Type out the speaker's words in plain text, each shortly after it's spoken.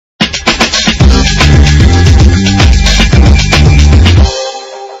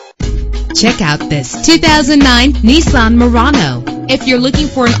Check out this 2009 Nissan Murano. If you're looking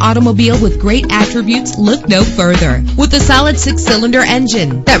for an automobile with great attributes, look no further. With a solid 6-cylinder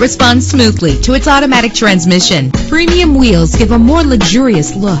engine that responds smoothly to its automatic transmission, premium wheels give a more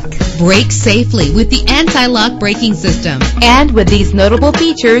luxurious look. Brake safely with the anti-lock braking system. And with these notable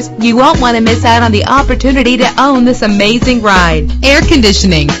features, you won't want to miss out on the opportunity to own this amazing ride. Air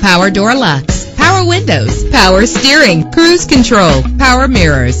conditioning, power door locks, power windows, power steering, cruise control, power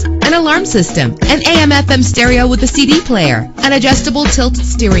mirrors, an alarm system, an AM/FM stereo with a CD player, an adjustable tilt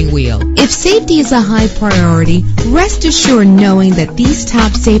steering wheel. If safety is a high priority, rest assured knowing that these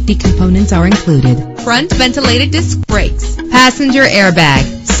top safety components are included. Front ventilated disc brakes, passenger airbag,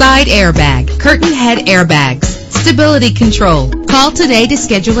 side airbag, curtain head airbags, stability control. Call today to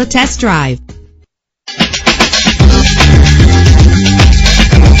schedule a test drive.